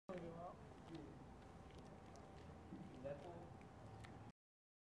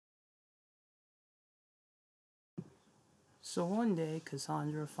So one day,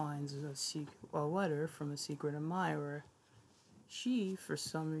 Cassandra finds a letter from a secret admirer. She, for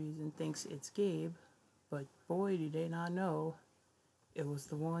some reason, thinks it's Gabe, but boy do they not know, it was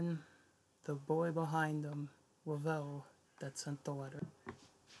the boy behind them, Lavelle, that sent the letter.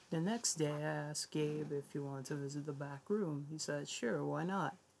 The next day, I asked Gabe if he wanted to visit the back room. He said, sure, why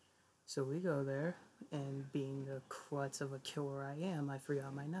not? So we go there, and being the klutz of a killer I am, I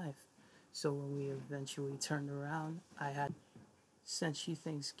forgot my knife. So when we eventually turned around, since she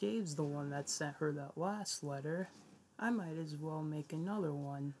thinks Gabe's the one that sent her that last letter, I might as well make another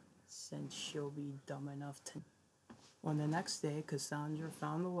one, since she'll be dumb enough to. On the next day, Cassandra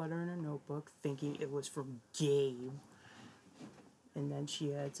found the letter in her notebook, thinking it was from Gabe. And then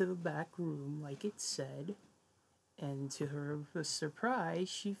she headed to the back room, like it said, and to her surprise,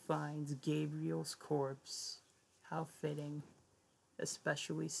 she finds Gabriel's corpse. How fitting,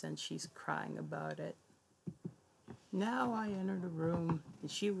 especially since she's crying about it. Now I enter the room, and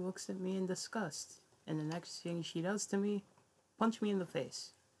she looks at me in disgust, and the next thing she does to me, punch me in the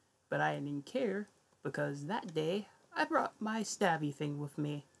face. But I didn't care, because that day, I brought my stabby thing with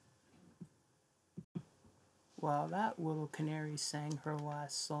me. While that little canary sang her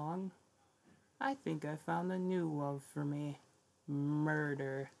last song, I think I found a new love for me.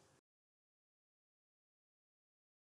 Murder.